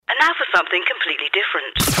Now for something completely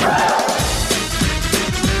different.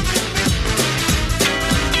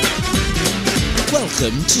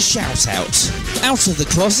 Welcome to ShoutOut. Out of the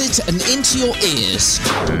closet and into your ears.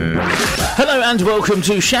 Hello and welcome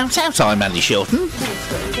to ShoutOut. I'm Andy Shelton.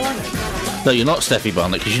 No, you're not Steffi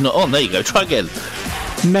Barnett because you're not on. There you go. Try again.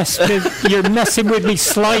 You're messing with me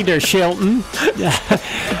slider, Shelton.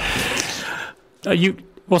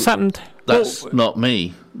 What's happened? That's not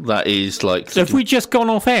me. That is like... Have we just gone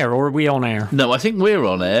off air or are we on air? No, I think we're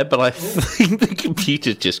on air, but I think the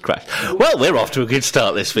computer just crashed. Well, we're off to a good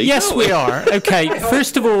start this week. Yes, we are. Okay,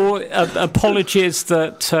 first of all, apologies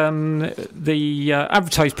that the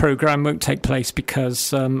advertised programme won't take place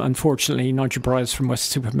because, unfortunately, Nigel Bryce from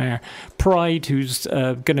WSM Pride, who's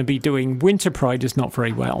going to be doing Winter Pride, is not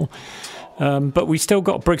very well. But we still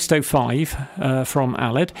got Brigstow 5 from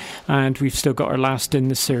Aled, and we've still got our last in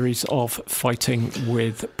the series of Fighting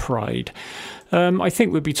with Pride. I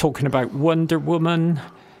think we'll be talking about Wonder Woman.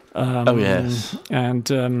 Yes. And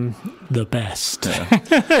the best.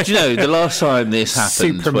 Yeah. Do you know, the last time this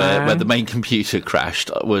happened, where the main computer crashed,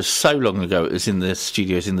 was so long ago. It was in the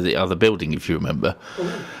studios in the other building, if you remember.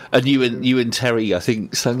 And you and Terry, I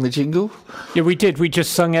think, sang the jingle. Yeah, we did. We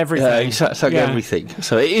just sung everything. Yeah, you sang everything.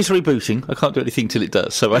 So it is rebooting. I can't do anything till it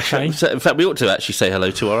does. So okay. In fact, we ought to actually say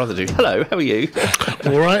hello to our other dude. Hello, how are you?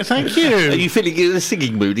 All right, thank you. Are you feeling in a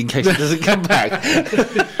singing mood in case it doesn't come back?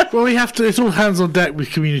 Well, we have to. It's all hands on deck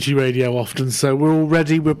with community radio often, so we're all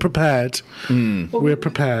ready. We're prepared. Well, we're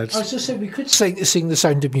prepared. I was just saying we could sing the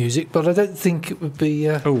Sound of Music, but I don't think it would be.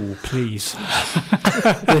 Oh, please!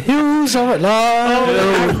 The hills are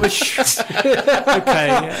alive. Okay,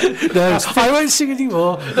 no, I won't sing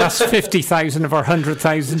anymore. That's 50,000 of our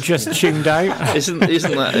 100,000 just tuned out. Isn't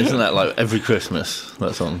that like every Christmas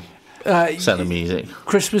that's on? Sound of Music.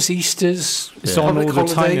 Christmas, Easter's. It's on all the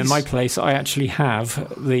time in my place. I actually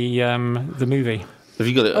have the movie. Have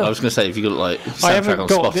you got it? I was going to say, if you got it like soundtrack on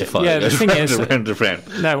Spotify, the thing is, round.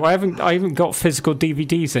 No, I haven't got physical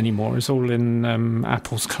DVDs anymore. It's all in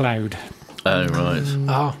Apple's cloud. Oh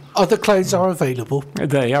right. Other clouds are available.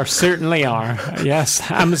 They certainly are. Yes,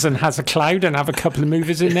 Amazon has a cloud and have a couple of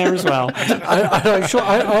movies in there as well. I'm sure.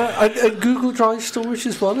 I Google Drive storage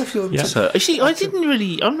as well. If you're so, see,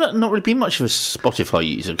 I'm not really been much of a Spotify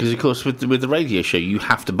user because, of course, with the radio show, you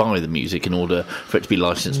have to buy the music in order for it to be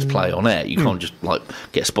licensed to play on air. You can't just like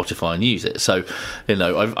get Spotify and use it. So,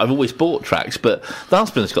 I've always bought tracks, but the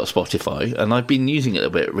husband's got Spotify, and I've been using it a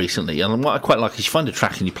bit recently. And what I quite like is you find a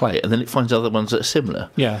track and you play it, and then it finds other ones that are similar.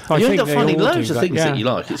 Yeah, you end up finding loads of things that you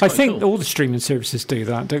like. I think all the streaming services do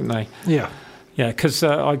that, don't they? Yeah. Yeah, because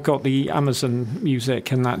I've got the Amazon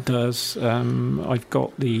Music and that does. I've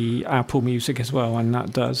got the Apple Music as well and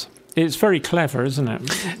that does. It's very clever, isn't it?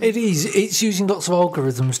 It is. It's using lots of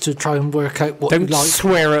algorithms to try and work out what you like. Don't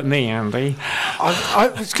swear at me, Andy.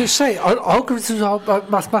 I was going to say, algorithms are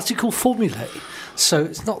mathematical formulae. So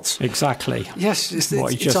it's not exactly. Yes, it's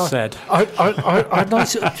what you just said.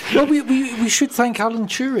 Well, we should thank Alan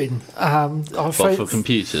Turing, for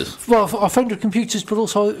computers. Well, our founder of computers, but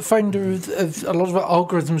also founder of a lot of our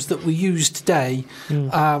algorithms that we use today,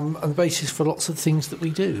 and the basis for lots of things that we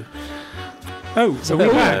do. Oh, so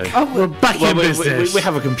we're back. We're back in business. We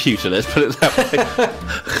have a computer. Let's put it that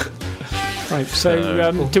way. Right.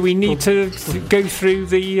 So, do we need to go through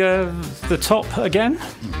the top again?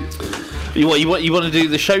 You want to do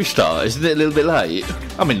the show start? Isn't it a little bit late?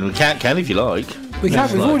 I mean, we can if you like. We can.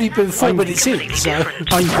 We've already been 4 minutes in, so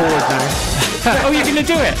I'm bored now. Oh, you're going to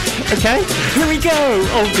do it? Okay, here we go.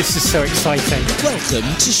 Oh, this is so exciting. Welcome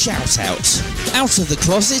to ShoutOut. Out of the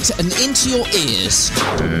closet and into your ears.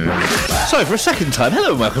 So, for a second time,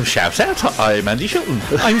 hello and welcome to ShoutOut. I'm Andy Shelton.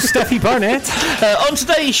 I'm Steffi Barnett. On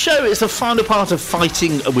today's show, it's the final part of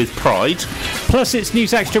Fighting with Pride. Plus, it's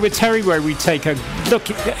News Extra with Terry, where we take a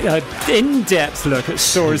in-depth look at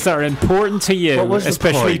stories that are important to you,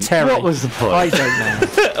 especially Terry. What was the point? I don't know.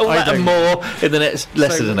 All that and more in the next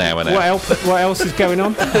less than an hour now. What else is going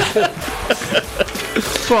on?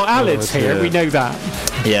 Well, Aled's here. We know that.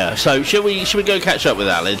 Yeah. So shall we go catch up with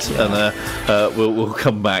Aled and we'll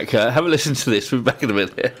come back. Have a listen to this. We'll be back in a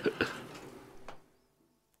minute.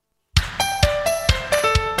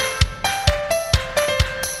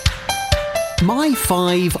 My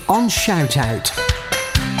 5 on ShoutOut.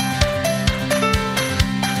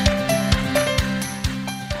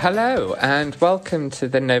 Hello and welcome to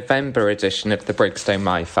the November edition of the Brigstow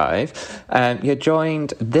My 5. You're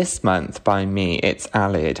joined this month by me, it's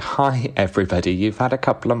Aled. Hi everybody, you've had a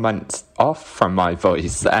couple of months off from my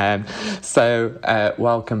voice, so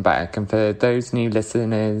welcome back. And for those new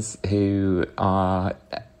listeners who are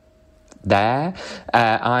there.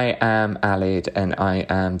 I am Alid, and I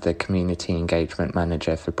am the Community Engagement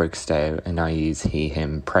Manager for Brigstow, and I use he,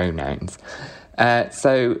 him pronouns.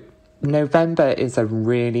 So November is a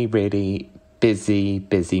really, really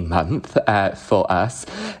busy month for us.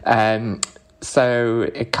 So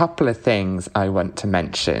a couple of things I want to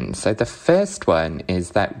mention. So the first one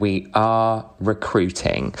is that we are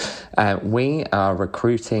recruiting. We are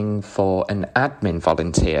recruiting for an admin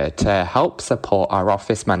volunteer to help support our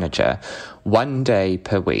office manager 1 day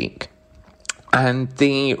per week. And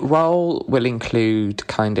the role will include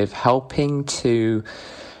kind of helping to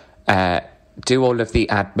do all of the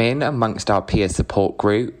admin amongst our peer support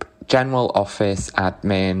group, general office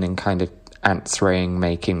admin, and kind of answering,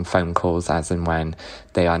 making phone calls as and when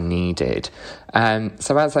they are needed.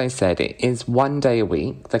 So as I said, it is 1 day a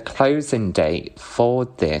week. The closing date for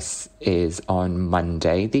this is on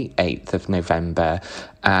Monday, the 8th of November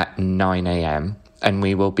at 9 a.m. And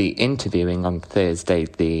we will be interviewing on Thursday,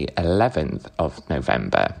 the 11th of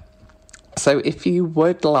November. So if you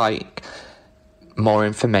would like more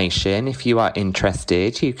information, if you are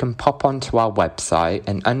interested, you can pop onto our website,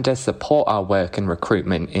 and under Support Our Work and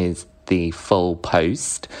Recruitment is the full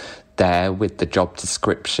post there with the job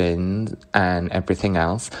description and everything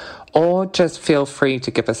else, or just feel free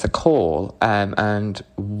to give us a call, and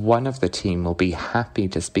one of the team will be happy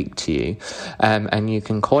to speak to you, and you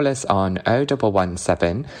can call us on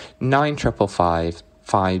 0117 955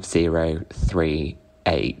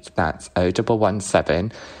 5038. That's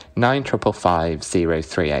 0117 955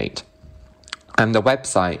 038, and the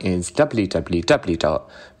website is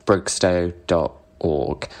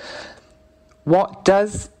www.brigstow.org. What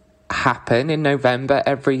does happen in November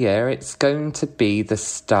every year? It's going to be the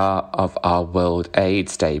start of our World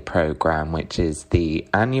AIDS Day programme, which is the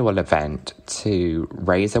annual event to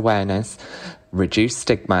raise awareness, reduce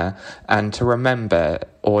stigma, and to remember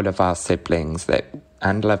all of our siblings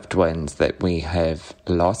and loved ones that we have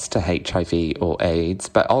lost to HIV or AIDS,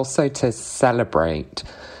 but also to celebrate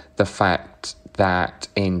the fact that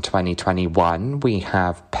in 2021 we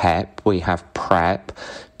have PEP, we have PrEP.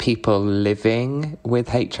 People living with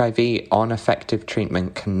HIV on effective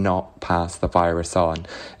treatment cannot pass the virus on,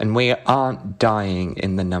 and we aren't dying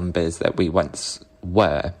in the numbers that we once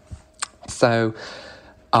were. So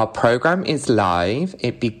our programme is live.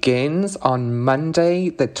 It begins on Monday,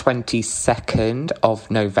 the 22nd of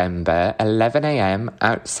November, 11 a.m,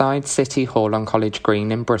 outside City Hall on College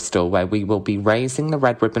Green in Bristol, where we will be raising the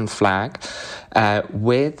red ribbon flag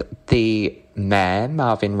with the Mayor,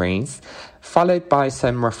 Marvin Rees, followed by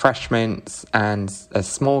some refreshments and a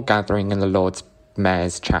small gathering in the Lord's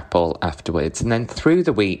Mayor's Chapel afterwards. And then through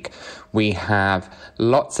the week, we have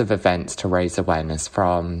lots of events to raise awareness,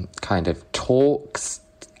 from kind of talks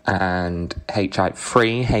and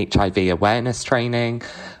free HIV awareness training,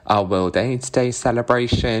 our World AIDS Day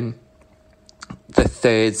celebration. The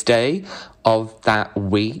Thursday of that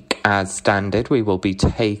week, as standard, we will be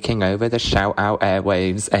taking over the ShoutOut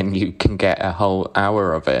airwaves, and you can get a whole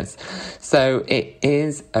hour of us. So it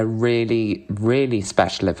is a really, really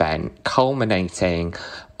special event, culminating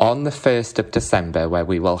on the 1st of December, where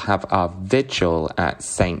we will have our vigil at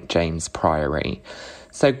St. James Priory.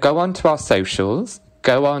 So go on to our socials,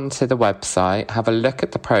 go on to the website, have a look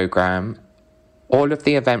at the programme. All of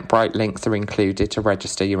the Eventbrite links are included to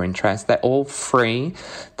register your interest. They're all free.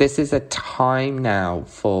 This is a time now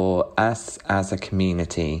for us as a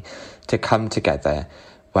community to come together,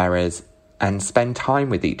 and spend time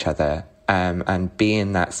with each other, and be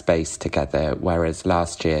in that space together, whereas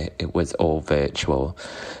last year it was all virtual.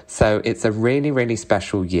 So it's a really, really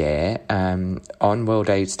special year. On World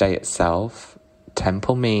AIDS Day itself,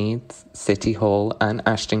 Temple Meads, City Hall and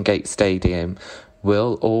Ashton Gate Stadium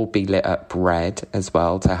will all be lit up red as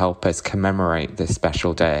well to help us commemorate this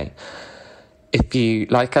special day. If you,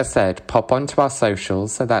 like I said, pop onto our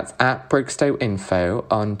socials, so that's at Brigstow Info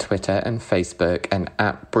on Twitter and Facebook, and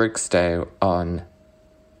at Brigstow on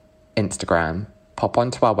Instagram. Pop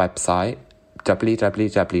onto our website,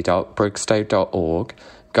 www.brigstow.org.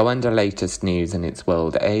 Go under latest news, and it's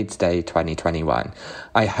World AIDS Day 2021.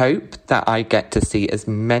 I hope that I get to see as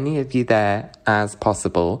many of you there as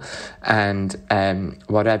possible. And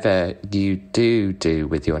whatever you do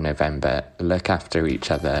with your November, look after each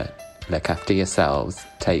other, look after yourselves,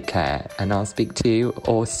 take care, and I'll speak to you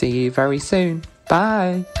or see you very soon.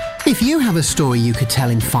 Bye. If you have a story you could tell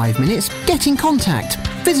in 5 minutes, get in contact.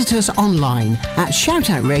 Visit us online at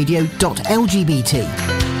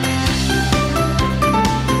shoutoutradio.lgbt.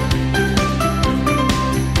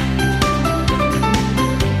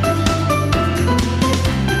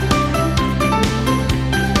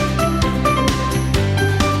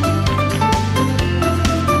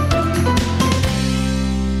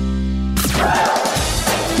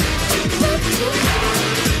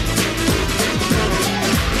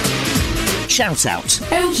 ShoutOut.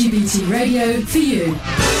 LGBT radio for you.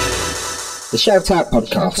 The ShoutOut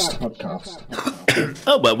podcast.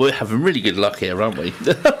 Oh, well, we're having really good luck here, aren't we?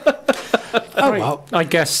 Well, I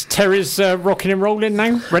guess Terry's rocking and rolling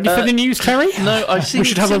now. Ready for the news, Terry? No, we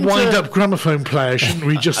should have a wind-up gramour player, shouldn't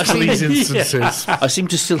we, just for these instances? I seem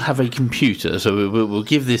to still have a computer, so we'll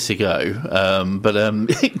give this a go. But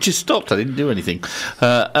it just stopped. I didn't do anything.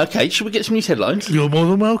 Okay, should we get some news headlines? You're more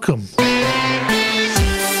than welcome.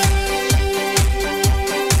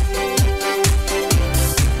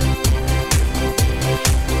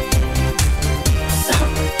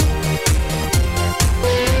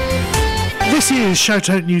 This is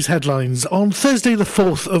ShoutOut News Headlines on Thursday the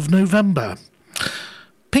 4th of November.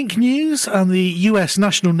 Pink News and the US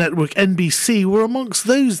national network NBC were amongst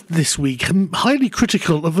those this week highly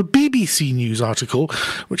critical of a BBC News article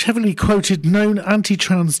which heavily quoted known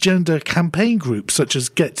anti-transgender campaign groups such as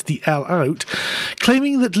Get the L Out,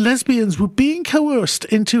 claiming that lesbians were being coerced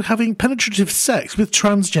into having penetrative sex with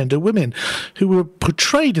transgender women who were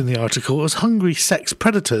portrayed in the article as hungry sex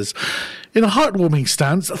predators. In a heartwarming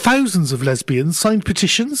stance, thousands of lesbians signed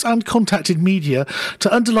petitions and contacted media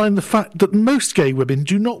to underline the fact that most gay women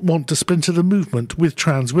do not want to splinter the movement with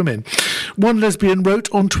trans women. One lesbian wrote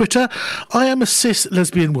on Twitter, "I am a cis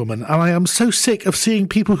lesbian woman and I am so sick of seeing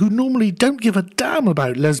people who normally don't give a damn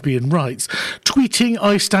about lesbian rights tweeting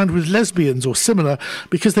I stand with lesbians or similar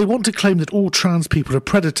because they want to claim that all trans people are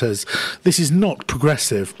predators. This is not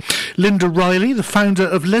progressive." Linda Riley, the founder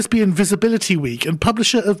of Lesbian Visibility Week and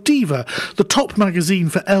publisher of Diva, the top magazine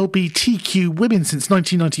for LGBTQ women since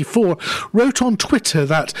 1994, wrote on Twitter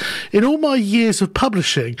that, "In all my years of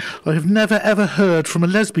publishing, I have never ever heard from a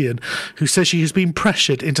lesbian who says she has been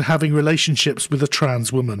pressured into having relationships with a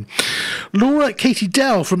trans woman." Laura Katie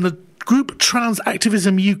Dell from the group Trans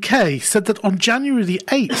Activism UK said that on January the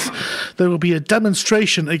 8th there will be a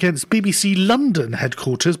demonstration against BBC London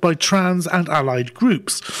headquarters by trans and allied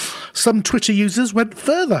groups. Some Twitter users went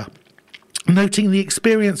further, noting the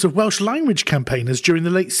experience of Welsh language campaigners during the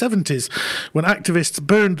late 70s when activists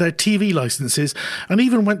burned their TV licences and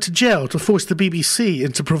even went to jail to force the BBC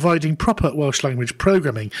into providing proper Welsh language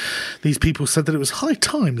programming. These people said that it was high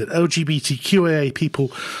time that LGBTQIA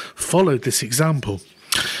people followed this example.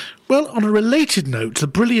 Well, on a related note, the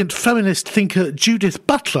brilliant feminist thinker Judith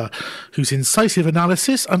Butler, whose incisive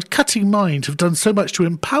analysis and cutting mind have done so much to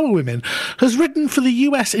empower women, has written for the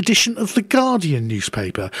US edition of The Guardian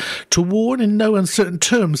newspaper to warn in no uncertain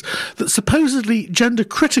terms that supposedly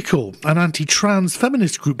gender-critical and anti-trans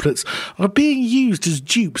feminist grouplets are being used as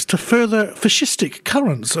dupes to further fascistic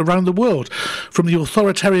currents around the world, from the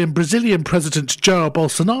authoritarian Brazilian President Jair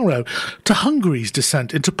Bolsonaro to Hungary's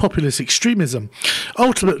descent into populist extremism.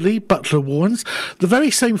 Ultimately, Butler warns, the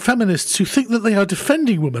very same feminists who think that they are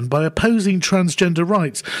defending women by opposing transgender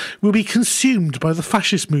rights will be consumed by the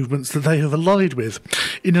fascist movements that they have allied with.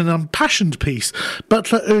 In an impassioned piece,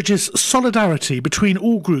 Butler urges solidarity between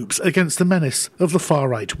all groups against the menace of the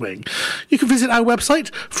far-right wing. You can visit our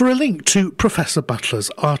website for a link to Professor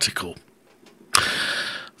Butler's article.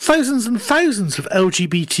 Thousands and thousands of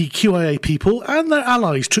LGBTQIA people and their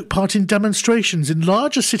allies took part in demonstrations in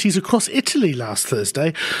larger cities across Italy last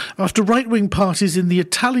Thursday after right-wing parties in the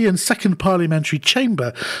Italian Second Parliamentary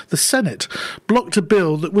Chamber, the Senate, blocked a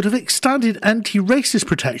bill that would have extended anti-racist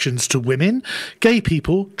protections to women, gay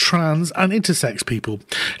people, trans and intersex people.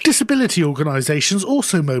 Disability organisations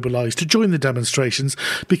also mobilised to join the demonstrations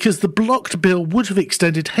because the blocked bill would have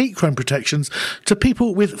extended hate crime protections to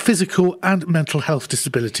people with physical and mental health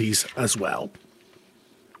disabilities as well.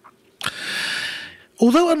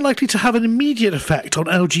 Although unlikely to have an immediate effect on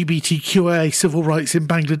LGBTQIA civil rights in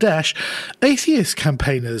Bangladesh, atheist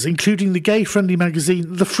campaigners, including the gay-friendly magazine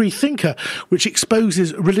The Free Thinker, which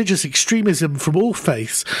exposes religious extremism from all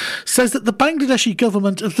faiths, says that the Bangladeshi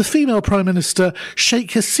government of the female Prime Minister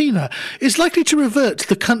Sheikh Hasina is likely to revert to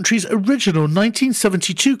the country's original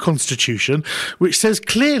 1972 constitution, which says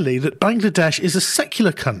clearly that Bangladesh is a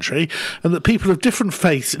secular country and that people of different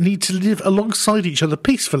faiths need to live alongside each other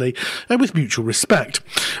peacefully and with mutual respect.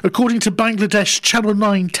 According to Bangladesh Channel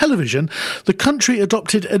 9 television, the country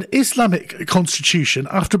adopted an Islamic constitution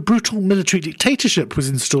after brutal military dictatorship was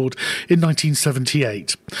installed in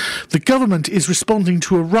 1978. The government is responding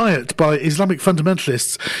to a riot by Islamic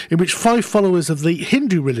fundamentalists in which 5 followers of the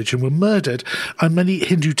Hindu religion were murdered and many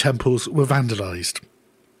Hindu temples were vandalised.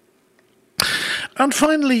 And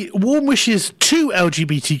finally, warm wishes to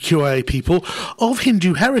LGBTQIA people of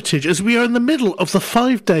Hindu heritage as we are in the middle of the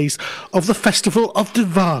 5 days of the festival of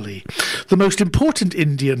Diwali. The most important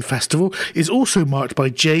Indian festival is also marked by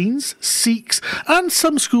Jains, Sikhs and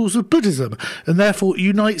some schools of Buddhism, and therefore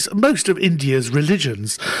unites most of India's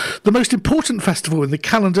religions. The most important festival in the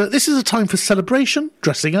calendar, this is a time for celebration,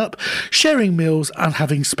 dressing up, sharing meals and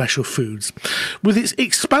having special foods. With its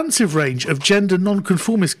expansive range of gender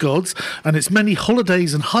non-conformist gods and its many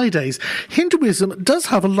holidays and high days, Hinduism does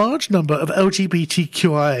have a large number of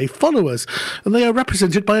LGBTQIA followers, and they are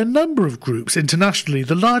represented by a number of groups internationally,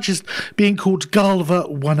 the largest being called Galva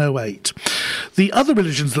 108. The other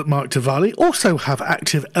religions that mark Diwali also have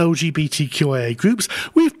active LGBTQIA groups.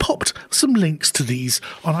 We've popped some links to these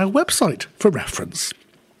on our website for reference.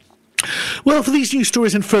 Well, for these news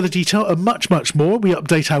stories in further detail and much, much more, we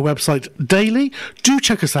update our website daily. Do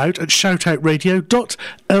check us out at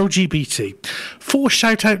shoutoutradio.lgbt. For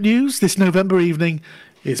Shoutout News this November evening,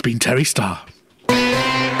 it's been Terry Starr.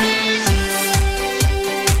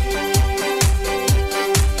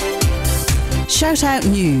 ShoutOut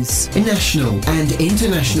News. National and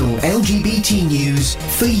international LGBT news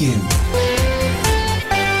for you.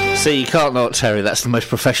 See, you can't not, Terry. That's the most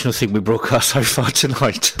professional thing we broadcast so far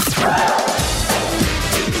tonight.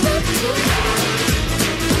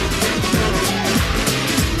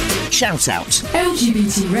 Shout Out.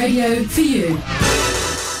 LGBT radio for you.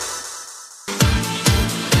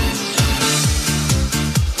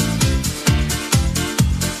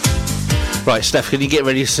 Right, Steph, can you get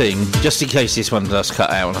ready to sing? Just in case this one does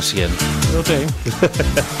cut out on us again. Will do.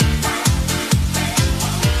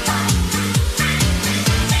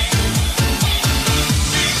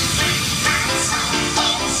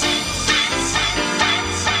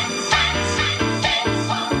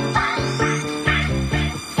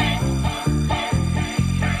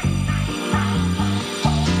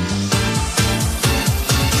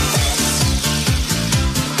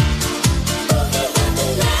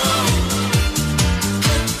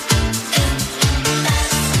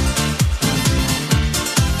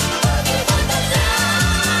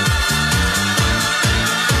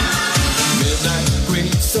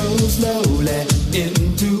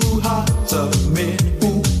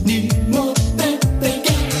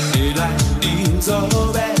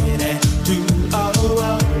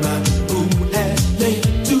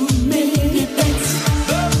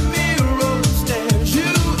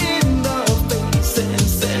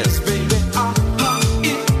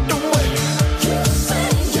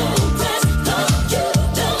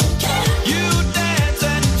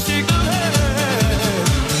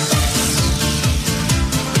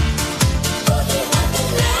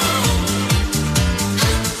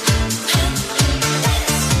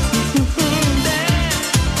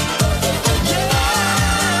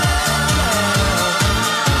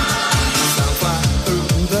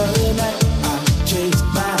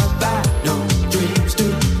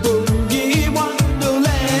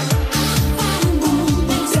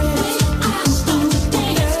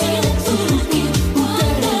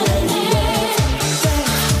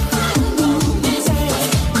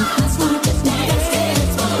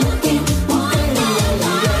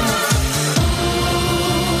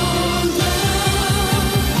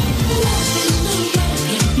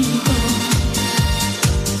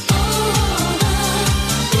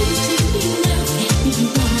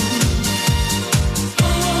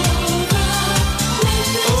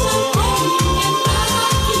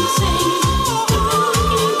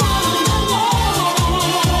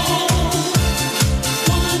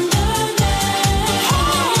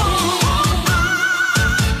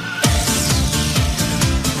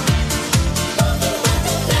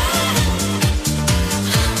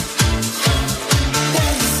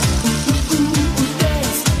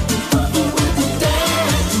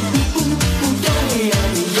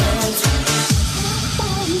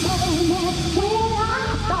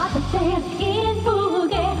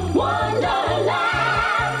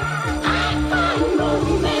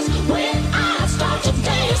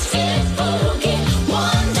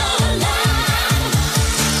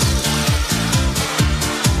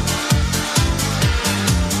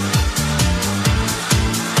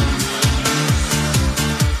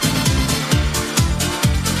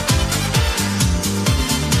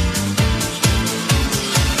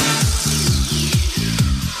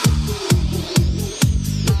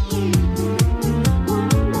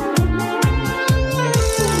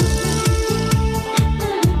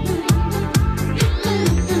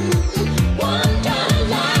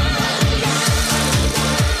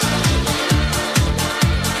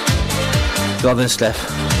 Go on then, Steph.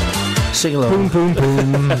 Sing along. Boom, boom,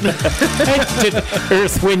 boom.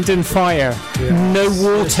 Earth, wind and fire. Yes. No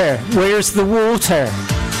water. Where's the water?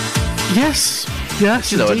 Yes.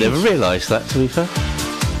 Yes, You know, I indeed. never realised that, to be fair.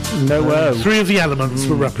 No. Three of the elements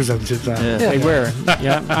were represented there. They were.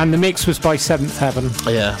 Yeah. And the mix was by Seventh Heaven.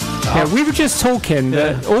 Yeah. Yeah, we were just talking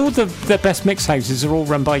that all the best mix houses are all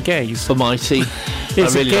run by gays. Almighty.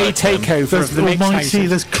 It's really a gay like them. takeover There's of the mix Almighty, houses.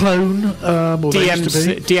 there's Clone, or they used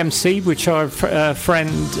to be. DMC, which our friend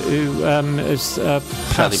who has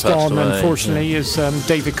passed on, away, unfortunately, is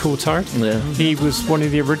David Coulthard. Yeah. He was one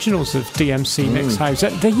of the originals of DMC Mix House.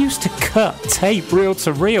 They used to cut tape reel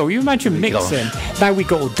to reel. You imagine mixing. Now we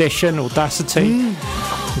got Audition, Audacity.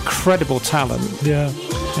 Incredible talent. Yeah.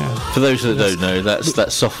 For those that don't know,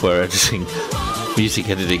 that's software editing, music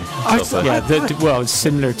editing software. Yeah, well, it's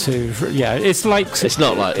similar to it's like It's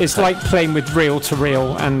not like it's like playing with reel to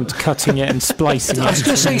reel and cutting it and splicing I was it.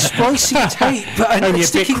 going to say splicing tape, but Only a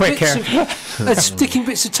bit quicker. Sticking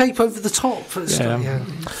bits of tape over the top.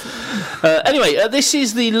 Anyway, this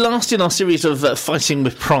is the last in our series of Fighting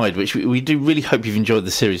with Pride, which we do really hope you've enjoyed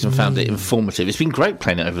the series and found it informative. It's been great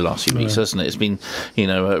playing it over the last few weeks, hasn't it? It's been,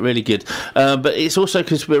 really good. But it's also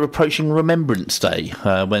because we're approaching Remembrance Day,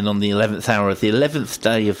 when on the 11th hour of the 11th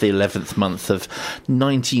day of the 11th month of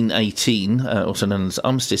 1918, also known as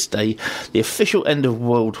Armistice Day, the official end of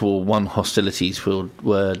World War I hostilities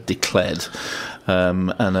were declared.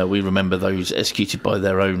 And we remember those executed by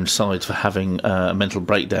their own sides for having a mental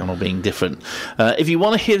breakdown or being different. If you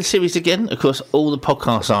want to hear the series again, of course, all the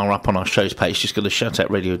podcasts are up on our shows page. Just go to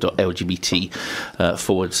shoutoutradio.lgbt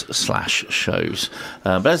 /shows.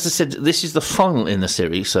 But as I said, this is the final in the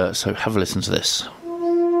series, so have a listen to this.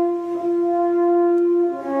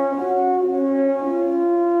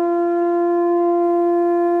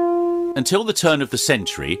 Until the turn of the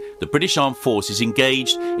century, the British Armed Forces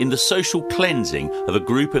engaged in the social cleansing of a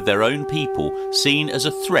group of their own people seen as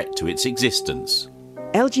a threat to its existence.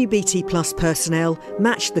 LGBT plus personnel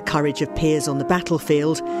matched the courage of peers on the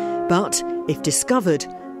battlefield, but, if discovered,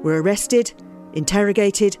 were arrested,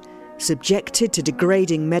 interrogated, subjected to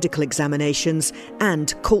degrading medical examinations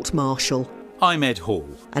and court-martial. I'm Ed Hall.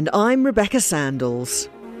 And I'm Rebecca Sandals.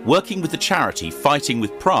 Working with the charity Fighting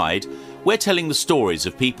with Pride, we're telling the stories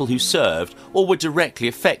of people who served or were directly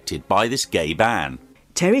affected by this gay ban.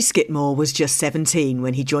 Terry Skidmore was just 17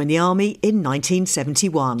 when he joined the army in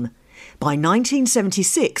 1971. By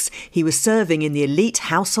 1976, he was serving in the elite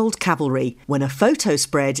household cavalry when a photo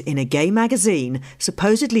spread in a gay magazine,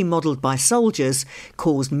 supposedly modelled by soldiers,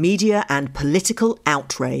 caused media and political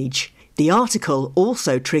outrage. The article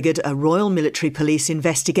also triggered a Royal Military Police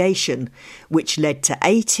investigation, which led to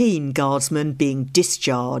 18 guardsmen being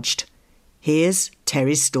discharged. Here's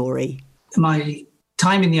Terry's story. My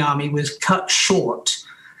time in the army was cut short,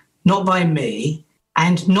 not by me,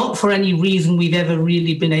 and not for any reason we've ever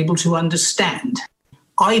really been able to understand.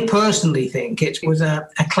 I personally think it was a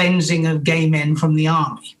cleansing of gay men from the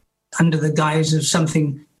army under the guise of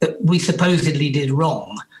something that we supposedly did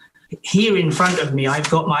wrong. Here in front of me, I've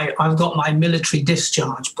got my military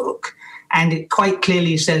discharge book, and it quite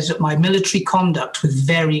clearly says that my military conduct was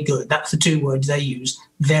very good. That's the two words they used,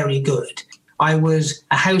 very good. I was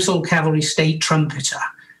a household cavalry state trumpeter.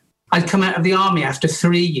 I'd come out of the army after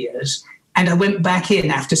 3 years, and I went back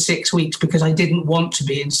in after 6 weeks because I didn't want to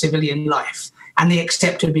be in civilian life, and they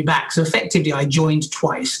accepted me back. So effectively, I joined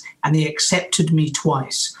twice, and they accepted me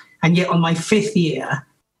twice. And yet on my 5th year,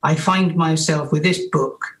 I find myself with this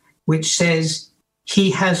book, which says,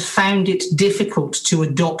 he has found it difficult to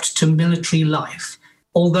adopt to military life.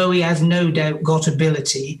 Although he has no doubt got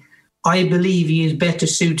ability, I believe he is better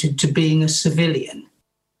suited to being a civilian.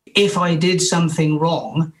 If I did something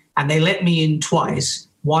wrong and they let me in twice,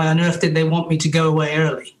 why on earth did they want me to go away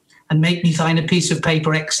early and make me sign a piece of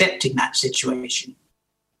paper accepting that situation?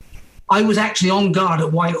 I was actually on guard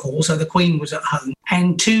at Whitehall, so the Queen was at home,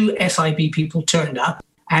 and 2 SIB people turned up.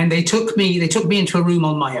 And they took me into a room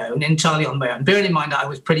on my own, entirely on my own, bearing in mind that I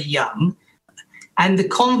was pretty young. And the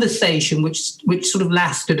conversation, which sort of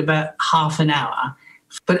lasted about half an hour,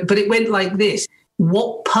 but it went like this.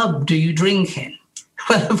 What pub do you drink in?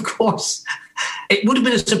 Well, of course, it would have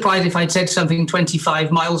been a surprise if I'd said something 25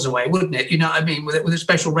 miles away, wouldn't it? You know what I mean? With a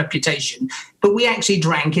special reputation. But we actually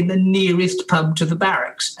drank in the nearest pub to the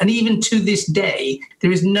barracks. And even to this day,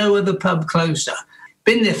 there is no other pub closer.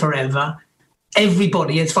 Been there forever.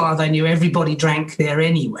 Everybody, as far as I knew, everybody drank there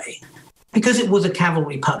anyway. Because it was a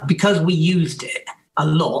cavalry pub, because we used it a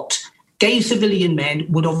lot, gay civilian men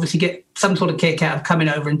would obviously get some sort of kick out of coming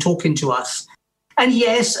over and talking to us. And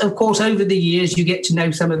yes, of course, over the years, you get to know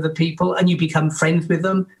some of the people and you become friends with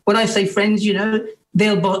them. When I say friends,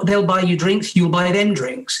 They'll buy you drinks, you'll buy them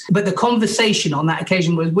drinks. But the conversation on that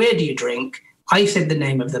occasion was, where do you drink? I said the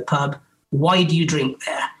name of the pub. Why do you drink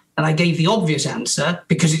there? And I gave the obvious answer,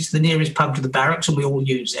 because it's the nearest pub to the barracks and we all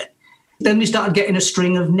use it. Then we started getting a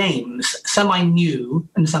string of names. Some I knew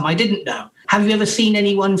and some I didn't know. Have you ever seen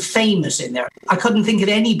anyone famous in there? I couldn't think of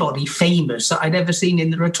anybody famous that I'd ever seen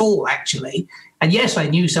in there at all, actually. And yes, I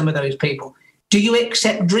knew some of those people. Do you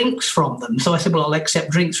accept drinks from them? So I said, well, I'll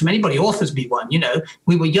accept drinks from anybody who offers me one. You know,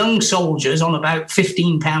 we were young soldiers on about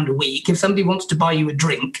 £15 a week. If somebody wants to buy you a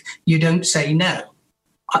drink, you don't say no.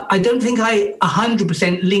 I don't think I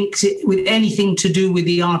 100% linked it with anything to do with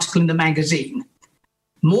the article in the magazine.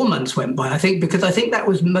 More months went by, I think, because I think that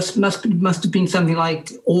was must have been something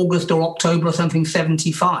like August or October or something,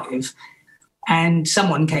 75. And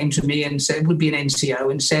someone came to me and said, would be an NCO,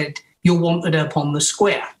 and said, you're wanted up on the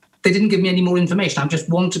square. They didn't give me any more information. I'm just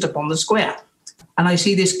wanted up on the square. And I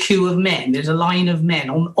see this queue of men. There's a line of men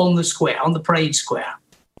on the square, on the parade square.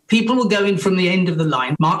 People were going from the end of the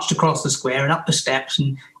line, marched across the square and up the steps,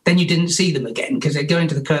 and then you didn't see them again because they'd go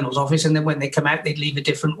into the colonel's office, and then when they come out, they'd leave a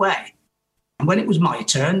different way. And when it was my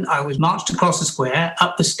turn, I was marched across the square,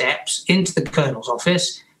 up the steps, into the colonel's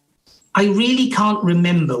office. I really can't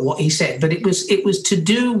remember what he said, but it was to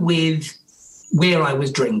do with where I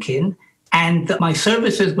was drinking and that my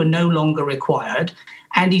services were no longer required.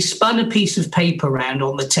 And he spun a piece of paper around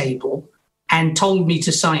on the table and told me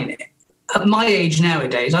to sign it. At my age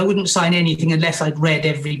nowadays, I wouldn't sign anything unless I'd read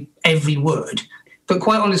every word. But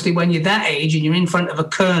quite honestly, when you're that age and you're in front of a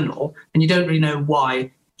colonel and you don't really know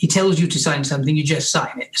why, he tells you to sign something, you just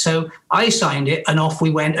sign it. So I signed it and off we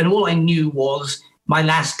went. And all I knew was my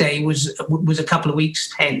last day was a couple of weeks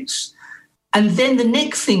hence. And then the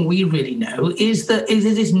next thing we really know is that it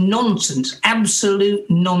is nonsense, absolute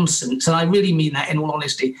nonsense. And I really mean that in all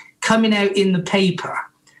honesty, coming out in the paper.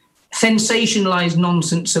 Sensationalised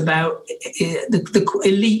nonsense about the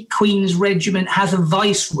elite Queen's Regiment has a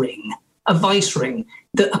vice ring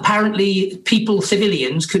that apparently people,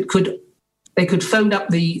 civilians, could phone up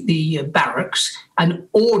the barracks and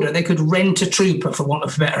order, they could rent a trooper, for want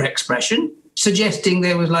of a better expression, suggesting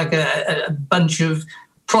there was like a bunch of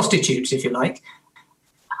prostitutes, if you like.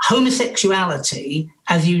 Homosexuality,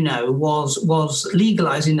 as you know, was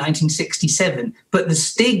legalised in 1967, but the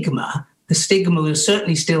stigma was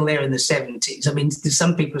certainly still there in the 70s. I mean,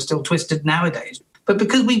 some people are still twisted nowadays. But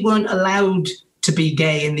because we weren't allowed to be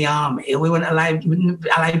gay in the army, or we weren't allowed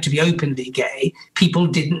to be openly gay, people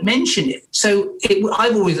didn't mention it. So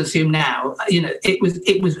I've always assumed now, you know, it was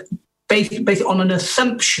based on an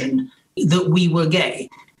assumption that we were gay.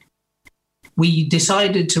 We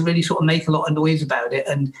decided to really sort of make a lot of noise about it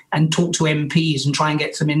and talk to MPs and try and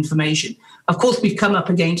get some information. Of course, we've come up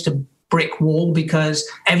against a brick wall because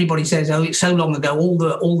everybody says, oh, it's so long ago, all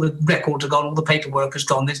the records are gone, all the paperwork is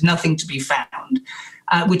gone, there's nothing to be found,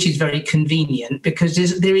 which is very convenient because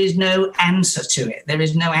there is no answer to it. There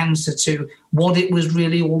is no answer to what it was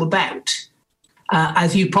really all about.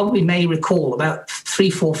 As you probably may recall, about 3,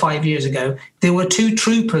 4, 5 years ago, there were 2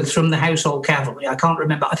 troopers from the Household Cavalry. I can't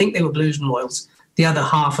remember. I think they were Blues and Royals, the other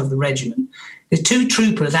half of the regiment. The 2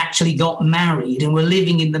 troopers actually got married and were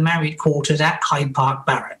living in the married quarters at Hyde Park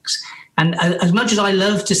Barracks. And as much as I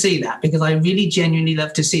love to see that, because I really genuinely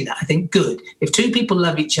love to see that, I think, good. If 2 people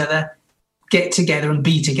love each other, get together and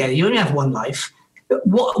be together. You only have one life.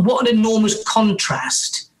 What an enormous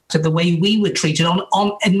contrast to the way we were treated on,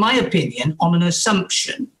 in my opinion, on an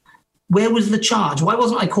assumption. Where was the charge? Why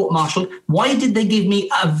wasn't I court-martialed? Why did they give me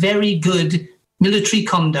a very good military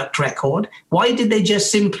conduct record? Why did they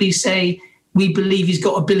just simply say, we believe he's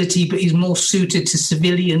got ability, but he's more suited to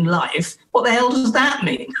civilian life? What the hell does that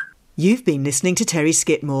mean? You've been listening to Terry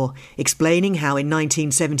Skidmore, explaining how in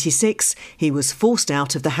 1976 he was forced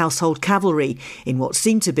out of the Household Cavalry in what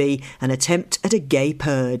seemed to be an attempt at a gay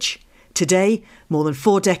purge. Today, more than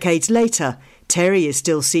 4 decades later, Terry is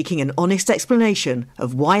still seeking an honest explanation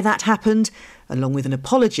of why that happened, along with an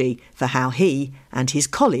apology for how he and his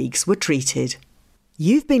colleagues were treated.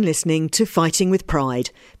 You've been listening to Fighting with Pride,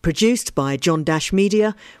 produced by John Dash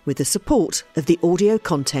Media with the support of the Audio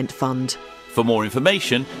Content Fund. For more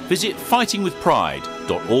information, visit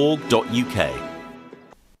fightingwithpride.org.uk.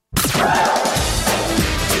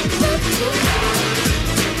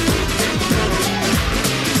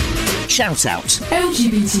 Shout Out.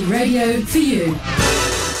 LGBT radio for you.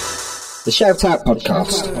 The ShoutOut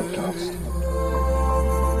podcast.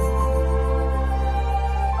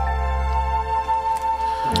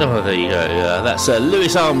 Oh, there you go. That's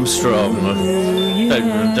Louis Armstrong.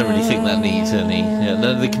 Don't really think that needs any. Yeah,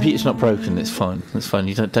 no, the computer's not broken. It's fine. It's fine.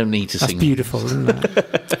 You don't need to sing. That's beautiful, isn't it?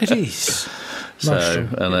 It is. So, Armstrong.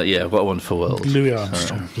 what a wonderful world. Louis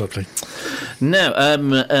Armstrong, lovely. Now,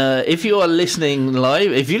 if you are listening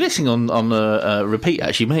live, if you're listening on repeat,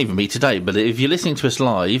 actually, may even be today, but if you're listening to us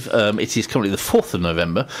live, it is currently the 4th of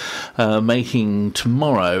November, making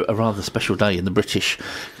tomorrow a rather special day in the British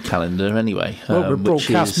calendar anyway. Well, we're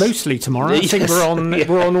broadcast mostly tomorrow. I think we're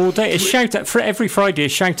on all day. It's ShoutOut for every Friday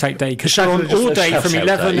is ShoutOut day because we're on all day from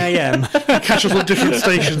 11 a.m. Catch us on different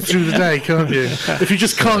stations through the day, can't you? If you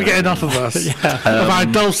just can't get enough of us, of our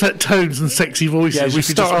dulcet tones and sexy voices. Yeah, we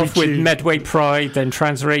start off with Medway Pride, then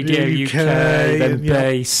Trans Radio UK, then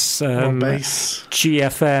Bass,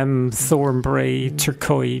 GFM, Thornbury,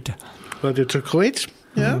 Turcoid. Radio Turcoid,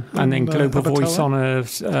 yeah. And then Global Voice on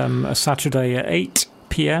a Saturday at 8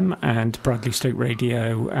 p.m. and Bradley Stoke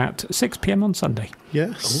Radio at 6 p.m. on Sunday.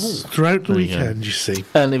 Yes, throughout the weekend, you see.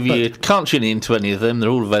 And if you can't tune into any of them, they're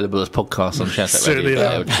all available as podcasts on ShoutOut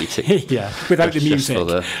Radio. Yeah, without the music.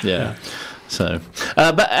 So,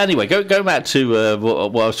 but anyway, go back to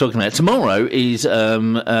what I was talking about. Tomorrow is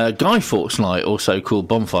Guy Fawkes Night, also called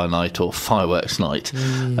Bonfire Night or Fireworks Night,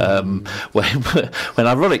 when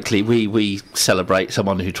ironically we celebrate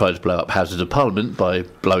someone who tried to blow up Houses of Parliament by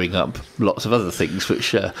blowing up lots of other things,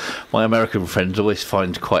 which my American friends always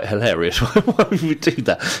find quite hilarious. Why we would do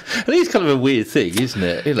that? And it's kind of a weird thing, isn't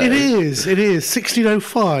it? You know? It is.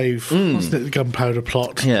 1605, wasn't it, the gunpowder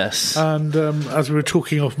plot? Yes. And as we were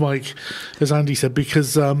talking off mic, as Andy said,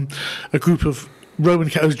 because a group of Roman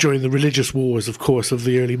Catholics during the religious wars, of course, of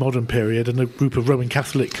the early modern period, and a group of Roman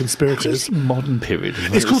Catholic conspirators. Modern period.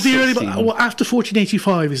 It's called the early. Well, after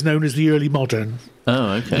 1485 is known as the early modern.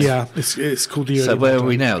 Oh, okay. Yeah, it's called the early. So where modern. are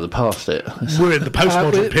we now? The past it. We're in the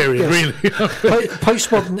postmodern period, really.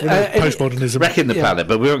 Postmodern. Postmodernism. Wrecking the planet,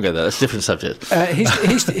 but we won't go there. That's a different subject.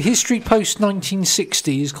 History post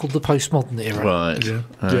 1960 is called the postmodern era. Right. Yeah.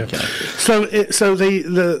 Okay. So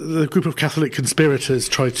the group of Catholic conspirators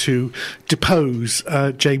tried to depose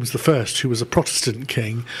James I, who was a Protestant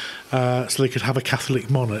king, so they could have a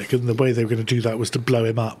Catholic monarch, and the way they were going to do that was to blow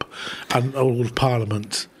him up and all of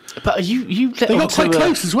Parliament. But they got quite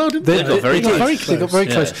close as well, didn't they? They got very close. They got very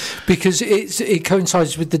close because it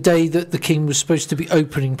coincides with the day that the king was supposed to be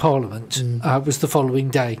opening Parliament. Was the following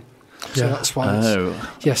day. So that's why.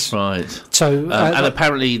 Yes. Right. So, and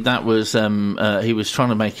apparently that was he was trying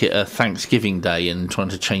to make it a Thanksgiving Day and trying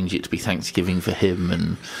to change it to be Thanksgiving for him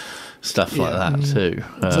and stuff like that too.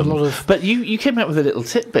 A lot of. But you came out with a little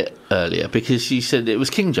tidbit earlier because you said it was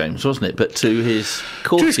King James, wasn't it? But to his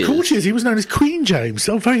courtiers. To his courtiers, he was known as Queen James.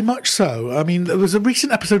 Oh, very much so. I mean, there was a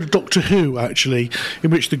recent episode of Doctor Who, actually, in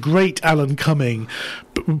which the great Alan Cumming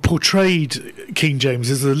portrayed King James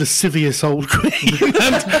as a lascivious old queen.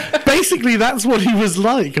 And basically, that's what he was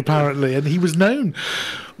like, apparently. And he was known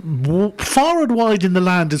far and wide in the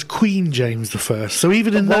land as Queen James I. So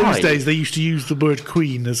even in those days, they used to use the word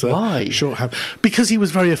Queen as a shorthand. Because he was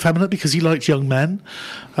very effeminate, because he liked young men.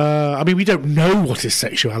 I mean, we don't know what his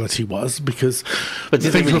sexuality was, because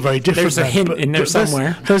things were very different. There's a hint in there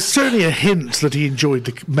somewhere. There's certainly a hint that he enjoyed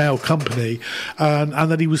the male company, and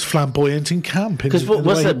that he was flamboyant and camp in the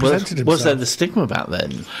way he presented himself. Was there the stigma back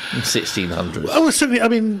then, in 1600s? Oh, certainly. I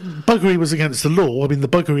mean, buggery was against the law. I mean, the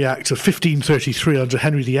Buggery Act of 1533 under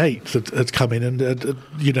Henry VIII had come in, and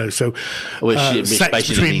so sex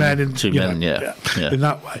between men and two men, in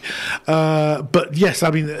that way. But yes,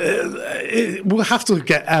 I mean, we'll have to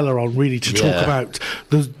get Ella on really to talk about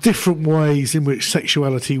the different ways in which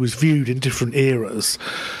sexuality was viewed in different eras.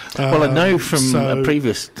 Well, I know from a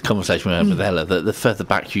previous conversation we had with Ella that the further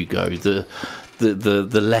back you go, the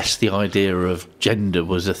less the idea of gender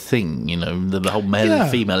was a thing. You know, the whole male and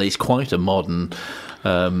female is quite a modern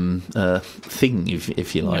thing,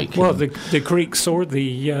 if you like. Well, the Greeks or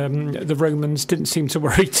the Romans didn't seem to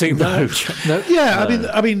worry too much. No. Yeah,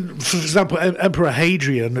 I mean, for example, Emperor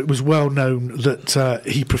Hadrian, it was well known that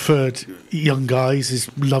he preferred young guys. His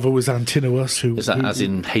lover was Antinous, as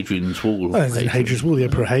in Hadrian's Wall. As in Hadrian's Wall, the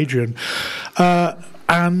Emperor Hadrian.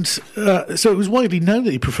 And so it was widely known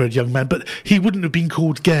that he preferred young men, but he wouldn't have been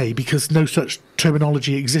called gay because no such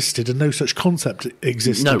terminology existed and no such concept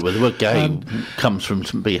existed. No, well, the word gay comes from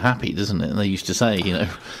to be happy, doesn't it? And they used to say,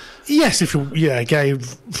 Yes, if you're gay,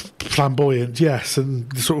 flamboyant, yes. And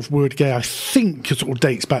the sort of word gay, I think, sort of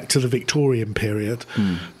dates back to the Victorian period.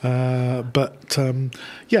 It's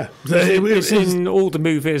in all the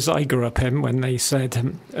movies I grew up in when they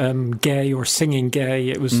said gay or singing gay,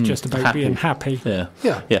 it was just about being happy. Yeah.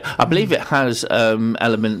 I believe it has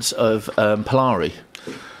elements of Polari,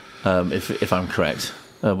 if I'm correct.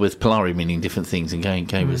 with Polari meaning different things, and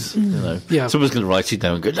Gay was, Yeah. someone's going to write it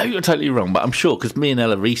down and go, no, you're totally wrong. But I'm sure, because me and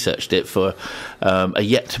Ella researched it for a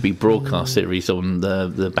yet-to-be-broadcast series on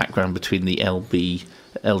the background between the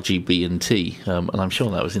LGB and T, and I'm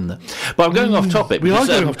sure that was in there. But I'm going off topic. We are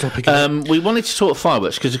going off topic. We wanted to talk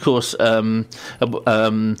fireworks because, of course, the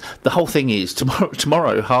whole thing is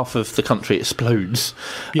tomorrow half of the country explodes.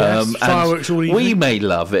 Yes, fireworks all evening. We may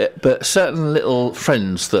love it, but certain little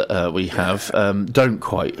friends that we have don't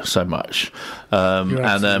quite so much.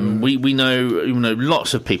 And we know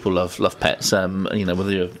lots of people love pets,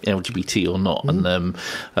 whether you're LGBT or not. And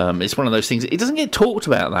it's one of those things. It doesn't get talked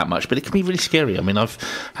about that much, but it can be really scary. I mean, I've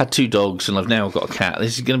had 2 dogs and I've now got a cat.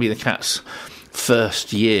 This is going to be the cat's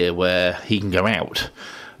first year where he can go out.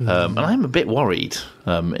 And I'm a bit worried,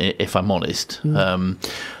 if I'm honest.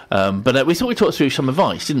 But we thought we'd talk through some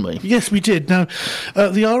advice, didn't we? Yes, we did. Now,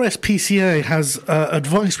 the RSPCA has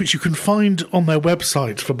advice which you can find on their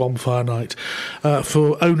website for Bonfire Night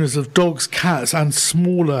for owners of dogs, cats and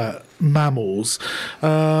smaller mammals.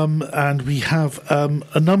 And we have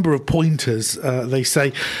a number of pointers. They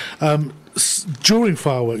say during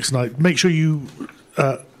fireworks night, make sure you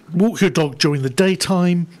walk your dog during the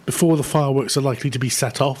daytime before the fireworks are likely to be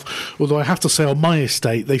set off. Although I have to say, on my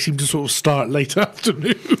estate, they seem to sort of start late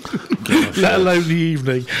afternoon, let alone the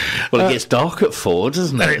evening. Well, it gets dark at 4,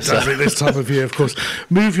 doesn't it? It does at this time of year, of course.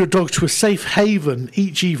 Move your dog to a safe haven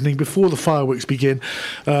each evening before the fireworks begin,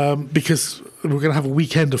 because we're going to have a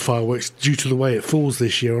weekend of fireworks due to the way it falls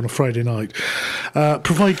this year on a Friday night.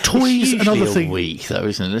 Provide toys and other things. It's a week, though,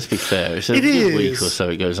 isn't it? Let's be fair. It's a week or so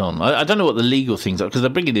it goes on. I don't know what the legal things are, because they're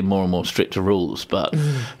bringing in more and more stricter rules, but,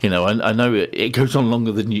 I know it goes on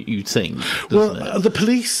longer than you'd think. Well, the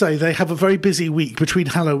police say they have a very busy week between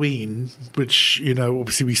Halloween, which,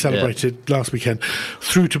 obviously we celebrated last weekend,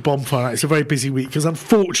 through to Bonfire Night. It's a very busy week, because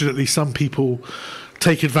unfortunately some people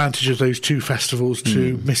take advantage of those 2 festivals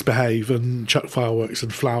to misbehave and chuck fireworks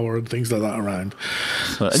and flour and things like that around.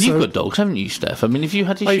 And you've got dogs, haven't you, Steph? I mean, have you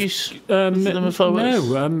had issues with them with fireworks?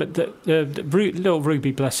 No. The little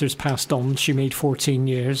Ruby, bless her's passed on. She made 14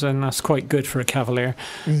 years, and that's quite good for a Cavalier.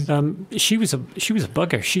 She was a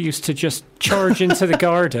bugger. She used to just charge into the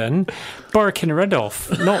garden, barking her head off,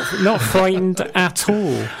 not frightened at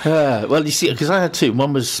all. Well, you see, because I had 2.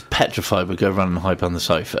 One was petrified, would go run and hide on the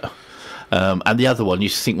sofa. And the other one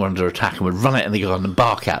used to think we're under attack and would run out in the garden and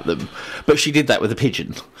bark at them. But she did that with a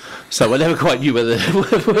pigeon. So I never quite knew whether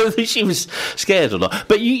she was scared or not.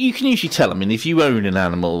 But you can usually tell. I mean, if you own an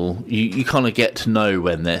animal, you kind of get to know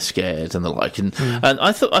when they're scared and the like. And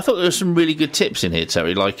I thought there were some really good tips in here,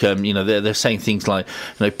 Terry. Like, they're saying things like,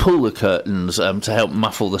 pull the curtains to help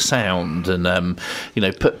muffle the sound, and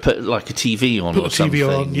put like a TV on or something. Put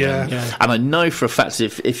a TV on, yeah. And I know for a fact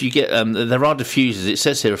if you get there are diffusers. It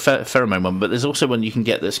says here a pheromone one, but there's also one you can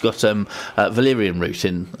get that's got valerian root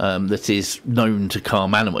in that is known to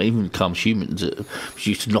calm animals, even calms humans, which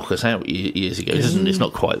used to knock us out years ago. It's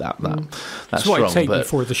not quite that that's strong. What I take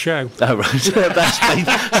before the show. Oh, right.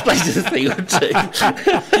 That explains a thing or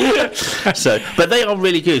 2. So, but they are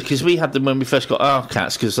really good, because we had them when we first got our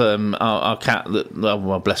cats, because our cat,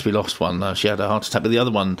 bless, we lost one. She had a heart attack, but the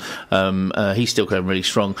other one, he's still going really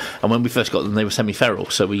strong. And when we first got them, they were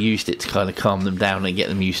semi-feral, so we used it to kind of calm them down and get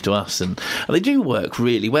them used to us. And they do work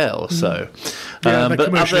really well. So, but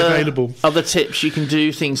available. Other tips, you can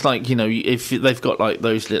do things like, if they've got like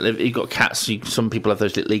those little, you've got cats, some people have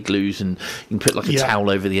those little igloos, and you can put like a towel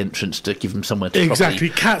over the entrance to give them somewhere to exactly.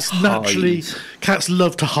 Cats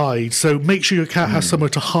love to hide, so make sure your cat has somewhere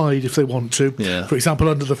to hide if they want to. Yeah. For example,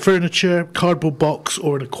 under the furniture, cardboard box,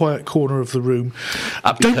 or in a quiet corner of the room.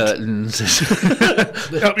 Up your curtains.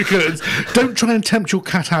 Up your curtains. Don't try and tempt your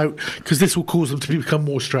cat out, because this will cause them to become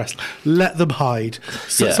more stressed. Let them hide.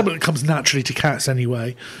 Something that comes naturally to cats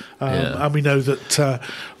anyway. And we know that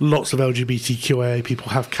lots of LGBTQIA people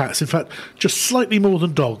have cats. In fact, just slightly more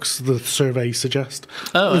than dogs, the surveys suggest.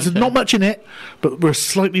 There's not much in it, but we're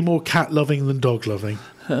slightly more cat-loving than dog-loving.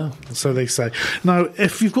 Oh. So they say. Now,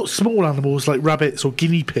 if you've got small animals like rabbits or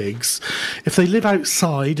guinea pigs, if they live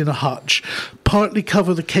outside in a hutch, partly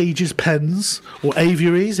cover the cages, pens, or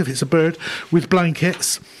aviaries, if it's a bird, with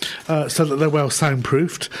blankets so that they're well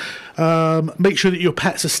soundproofed. Make sure that your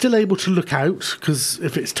pets are still able to look out, because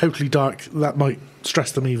if it's totally dark, that might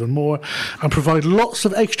stress them even more. And provide lots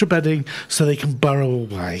of extra bedding so they can burrow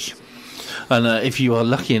away. And if you are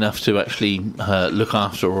lucky enough to actually look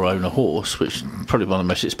after or own a horse, which is probably one of the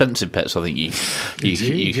most expensive pets I think you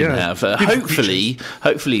can have,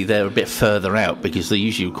 hopefully they're a bit further out, because they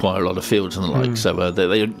usually require a lot of fields and the like, so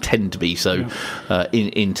they don't tend to be so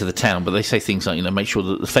into the town. But they say things like, make sure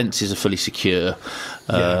that the fences are fully secure,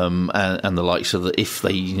 and the like, so that if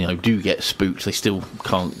they do get spooked, they still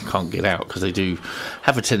can't get out, because they do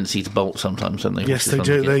have a tendency to bolt sometimes, don't they? Yes, they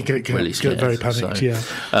do. They get really scared, get very panicked.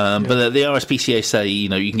 But the RSPCA say you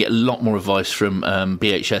can get a lot more advice from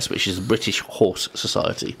BHS, which is the British Horse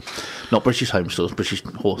Society, not British Home Stores, British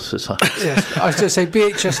Horse Society. Yes, I was going to say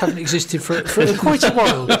BHS haven't existed for quite a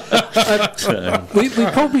while. We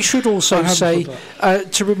probably should also say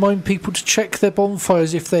to remind people to check their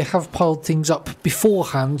bonfires if they have piled things up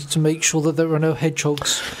beforehand, to make sure that there are no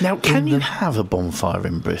hedgehogs. Now, can you have a bonfire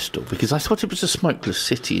in Bristol? Because I thought it was a smokeless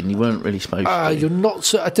city and you weren't really supposed to. You're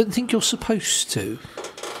not. I don't think you're supposed to.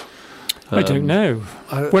 I don't know.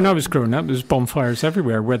 When I was growing up, there was bonfires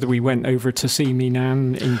everywhere. Whether we went over to see me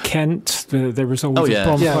nan in Kent, there was always a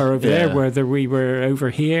bonfire over there. Whether we were over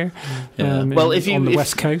here, well, if you on the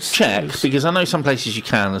west coast, check, because I know some places you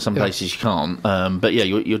can and some places you can't. But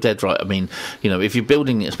you're dead right. I mean, if you're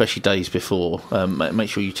building it, especially days before, make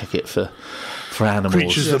sure you check it for animals,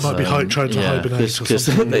 creatures that might be trying to hibernate, because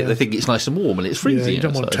they think it's nice and warm and it's freezing. Yeah, you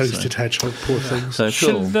don't want toasted hedgehog, poor things. So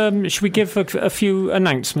cool. Should we give a few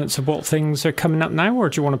announcements of what things are coming up now, or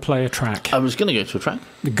do you want to play a track? I was going to go to a track.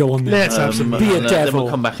 Go on then. Let's have some. Be a devil. Then we'll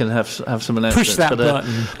come back and have some announcements. Push that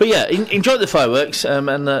button. But yeah, enjoy the fireworks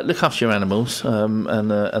and look after your animals and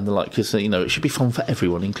the like, because it should be fun for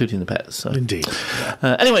everyone, including the pets. So. Indeed.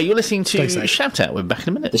 Anyway, you're listening to Shout Out. We're back in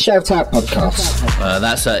a minute. The Shout Out podcast.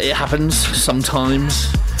 That's It Happens Sometimes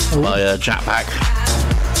by Jack Back.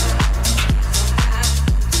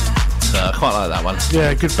 I quite like that one.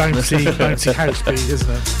 Yeah, good bouncy house beat, isn't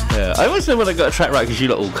it? Yeah, I always know when I got a track right, because you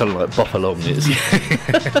lot all kind of like bop along.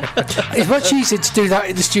 It's much easier to do that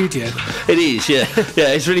in the studio. It is, yeah.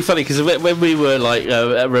 It's really funny, because when we were like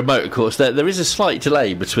remote, of course, there is a slight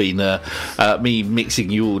delay between me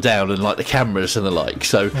mixing you all down and like the cameras and the like.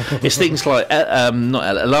 So it's things like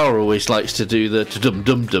Lara always likes to do the dum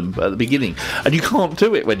dum dum at the beginning, and you can't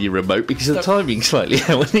do it when you're remote because the timing's slightly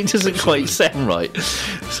out and it doesn't quite sound right.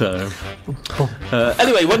 So.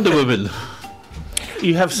 Anyway, Wonder Woman.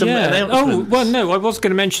 You have some announcements. Oh, well, no, I was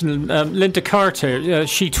going to mention Linda Carter.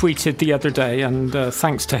 She tweeted the other day, and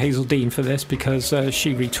thanks to Hazel Dean for this, because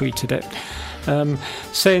she retweeted it,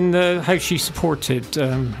 saying how she supported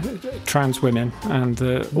trans women, and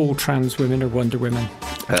all trans women are Wonder Women.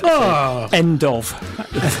 End of.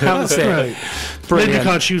 That's it. Brilliant. Linda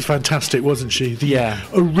Carter, she was fantastic, wasn't she? The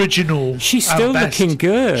original. She's still looking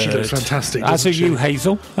good. She looks fantastic. As are you,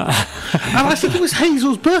 Hazel. And I think it was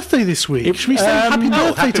Hazel's birthday this week. Should we say happy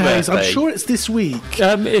birthday to Hazel? I'm sure it's this week.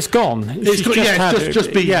 It's gone. It's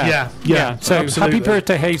just been. Yeah. So absolutely. Happy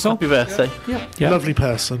birthday, Hazel. Happy birthday. Yeah. Lovely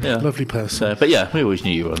person. Yeah. Lovely person. But yeah, we always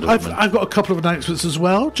knew you were Wonder Woman. I've got a couple of announcements as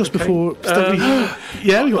well, just before. We got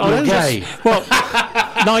loads. Okay. Well,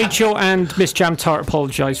 Nigel and Miss Jam Tart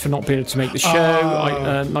apologise for not being able to make the show.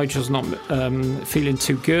 Nigel's not feeling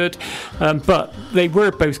too good, but they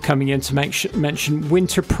were both coming in to mention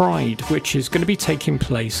Winter Pride, which is going to be taking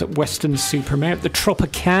place at Weston Supermare at the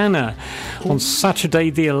Tropicana on Saturday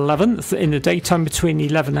the 11th in the daytime between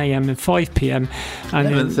 11 a.m. and 5 p.m. And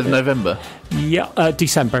 11th of November. Yeah,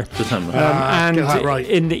 December. And get that right.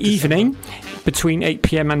 In the evening between 8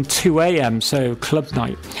 p.m. and 2 a.m. so club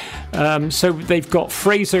night. So they've got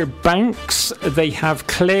Fraser Banks, they have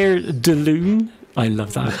Claire de Lune. I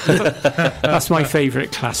love that. That's my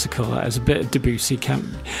favourite classical. That is a bit of Debussy.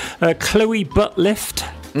 Chloe Buttlift.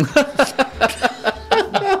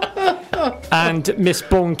 And Miss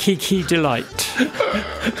Bon Kiki Delight.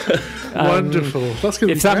 Wonderful. That's going to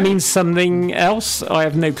be If that means something else, I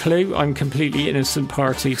have no clue. I'm completely innocent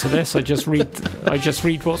party to this. I just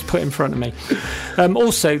read what's put in front of me.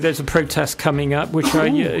 Also, there's a protest coming up, which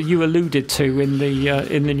you alluded to in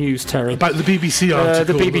the news, Terry, about the BBC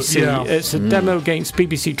article. The BBC. It's a demo against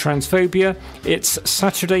BBC transphobia. It's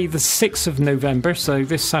Saturday, the 6th of November, so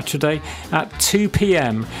this Saturday at 2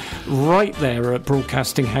 p.m. right there at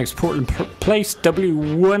Broadcasting House, Portland Place,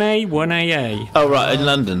 W1A 1AA. Oh right, in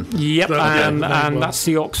London. Yep, and that's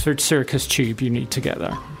the Oxford Circus Tube. You need to get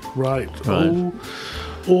there. Right.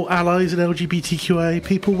 All allies and LGBTQA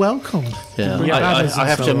people welcome. Yeah, I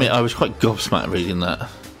have to admit, I was quite gobsmacked reading that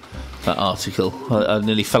article. I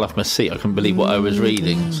nearly fell off my seat. I couldn't believe what I was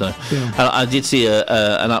reading. So, I did see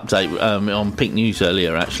an update on Pink News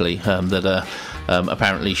earlier, actually, that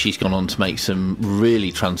apparently she's gone on to make some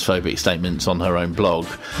really transphobic statements on her own blog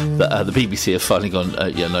that the BBC have finally gone,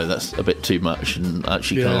 no, that's a bit too much, and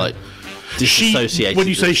actually kind of like disassociated. When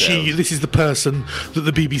you say she, this is the person that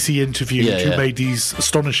the BBC interviewed who made these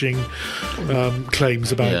astonishing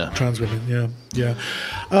claims about trans women.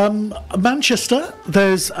 Manchester,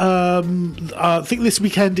 there's I think this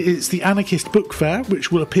weekend it's the Anarchist Book Fair,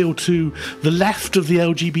 which will appeal to the left of the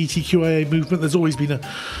LGBTQIA movement. There's always been a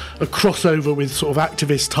crossover with sort of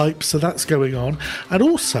activist types, so that's going on. And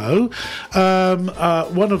also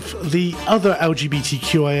one of the other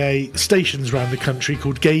LGBTQIA stations around the country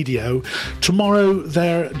called Gadio, tomorrow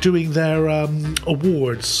they're doing their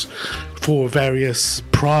awards for various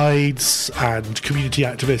prides and community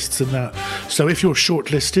activists and that. So if you're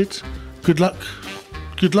shortlisted, good luck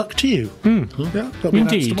to you. Yeah, that'll be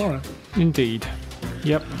announced tomorrow. Indeed.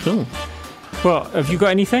 Yep. Cool. Well, have you got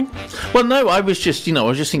anything? Well, no, I was just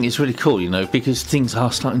thinking it's really cool, because things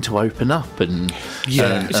are starting to open up, and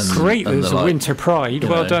it's great. There's a Winter Pride.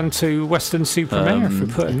 Well done to Western Supermare for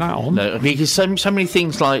putting that on. No, because so many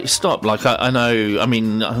things stop. Like I know, I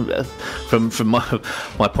mean, from my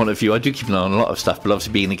point of view, I do keep an eye on a lot of stuff. But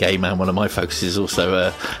obviously, being a gay man, one of my focuses is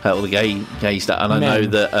also all the gay stuff. And I know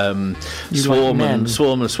that Swarm and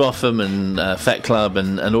Swaffham and Fet Club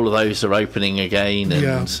and all of those are opening again.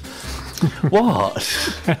 And what?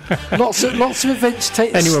 lots of events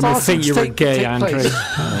take. Anyone would think you were gay, Andrew.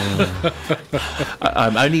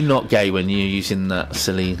 I'm only not gay when you're using that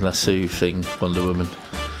silly lasso thing, Wonder Woman.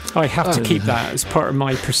 I have to keep that as part of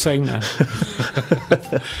my persona.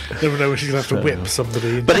 Never know when she's going to have to whip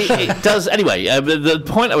somebody. But it does. Anyway, the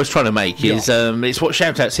point I was trying to make is it's what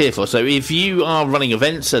ShoutOut's here for. So if you are running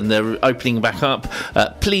events and they're opening back up,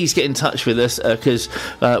 please get in touch with us because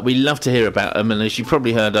we love to hear about them. And as you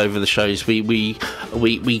probably heard over the shows, we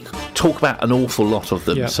talk about an awful lot of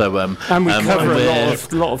them. Yeah. So and we cover a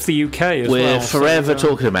lot of the UK as we're well. We're forever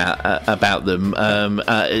talking about them.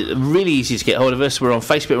 Really easy to get hold of us. We're on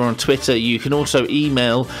Facebook. We're on Twitter. You can also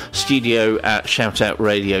email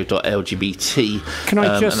studio@shoutoutradio.lgbt. Can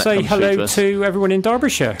I just say hello to everyone in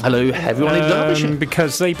Derbyshire? Hello, everyone in Derbyshire.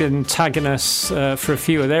 Because they've been tagging us for a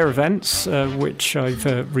few of their events, which I've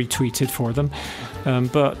retweeted for them.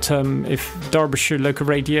 But if Derbyshire Local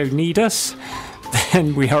Radio need us,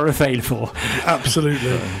 then we are available.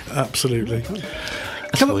 Absolutely.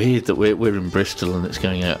 It's weird that we're in Bristol and it's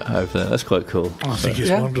going out over there. That's quite cool. I think it's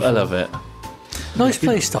wonderful. I love it. Nice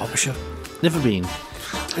place, Derbyshire. Never been.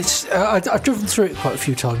 It's I've driven through it quite a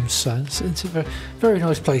few times. So it's a very, very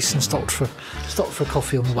nice place, and stopped for a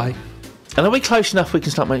coffee on the way. And are we close enough we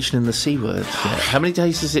can start mentioning the C words? Yeah. How many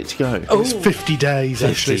days is it to go? It's 50 days,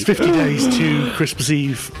 actually. It's 50 days to Christmas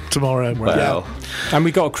Eve tomorrow. Wow. Yeah. And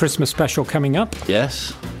we got a Christmas special coming up.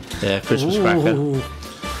 Yes. Yeah, Christmas cracker.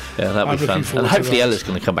 Yeah, that'll be fun. And hopefully Ella's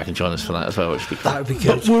going to come back and join us for that as well, which would be cool. That would be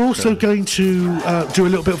good. But we're also going to do a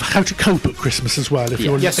little bit of how to cope at Christmas as well, if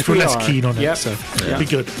you're less keen on it. So it'll be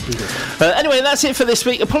good. Anyway, that's it for this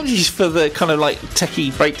week. Apologies for the kind of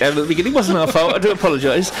techie breakdown at the beginning. It wasn't our fault. I do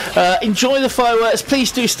apologise. Enjoy the fireworks.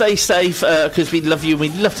 Please do stay safe because we love you and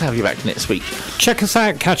we'd love to have you back next week. Check us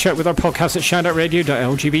out. Catch up with our podcast at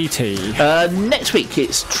shoutoutradio.lgbt. Next week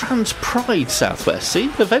it's Trans Pride Southwest.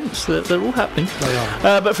 See, events, they're all happening. They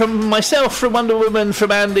are. But from myself, from Wonder Woman,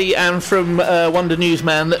 from Andy, and from Wonder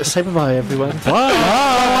Newsman, say bye-bye, everyone.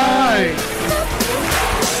 Bye!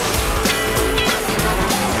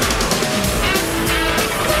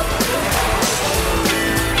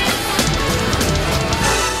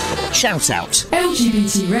 Shout Out.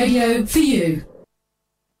 LGBT radio for you.